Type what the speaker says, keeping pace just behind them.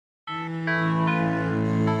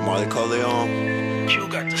Marley, Corleone. You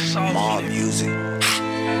got the sauce. Mob music.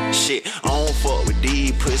 Shit, I don't fuck with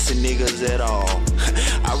these pussy niggas at all.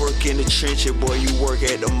 I work in the trenches, boy, you work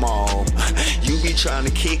at the mall. You be trying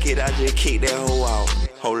to kick it, I just kick that hoe out.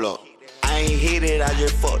 Hold up, I ain't hit it, I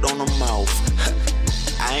just fucked on the mouth.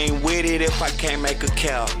 I ain't with it if I can't make a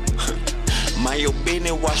cow. Mind your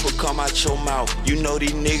business, watch what come out your mouth. You know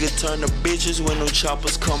these niggas turn to bitches when them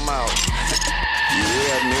choppers come out.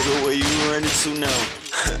 Yeah, nigga, where you running to now?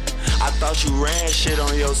 I thought you ran shit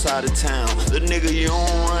on your side of town. The nigga, you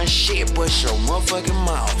don't run shit but your motherfucking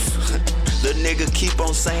mouth. The nigga keep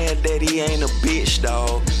on saying that he ain't a bitch,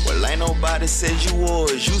 dawg. Well, ain't nobody said you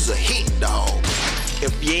was, you's a hit, dawg.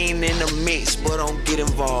 If you ain't in the mix, but don't get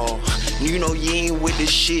involved. You know you ain't with the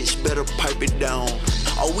shits, better pipe it down.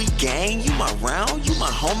 Oh, we gang, you my round, you my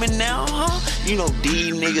homie now, huh? You know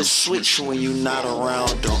these niggas switch when you not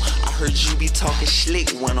around them. I heard you be talking slick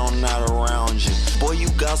when I'm not around you. Boy, you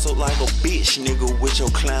gossip like a bitch, nigga, with your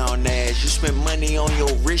clown ass. You spend money on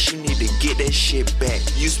your wrist, you need to get that shit back.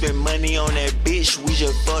 You spend money on that bitch, we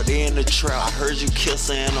just fucked her in the trap. I heard you kiss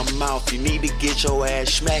her in the mouth, you need to get your ass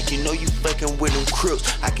smacked. You know you fucking with them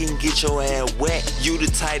crips, I can get your ass whack. You the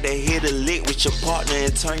type that hit a lick with your partner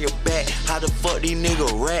and turn your back. How the fuck these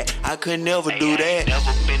niggas rat? I could never do that. I ain't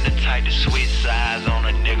never been the type to switch sides on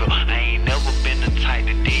a nigga. I ain't never been the type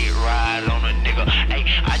to dead ride on a nigga. Ay,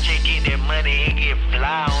 I just get that money and get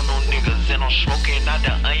fly on them niggas. And I'm smoking out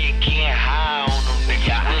the onion, can't high on them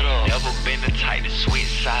niggas. I ain't never been the type to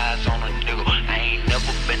switch sides on a nigga. I ain't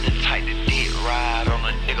never been the type to dead ride on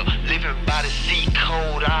a nigga. Living by the sea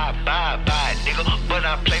code, I abide by it, nigga. But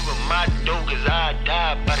I play with my dough cause I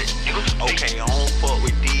die by it, nigga. Okay, I don't fuck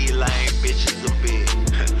with these lame bitches a bit.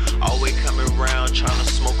 Always coming around tryna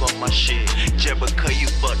smoke on my shit. Just because you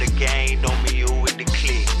fuck the gang don't mean you with the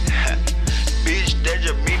clique. Bitch, that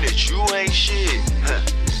just mean that you ain't shit.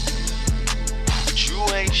 You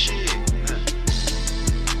ain't shit.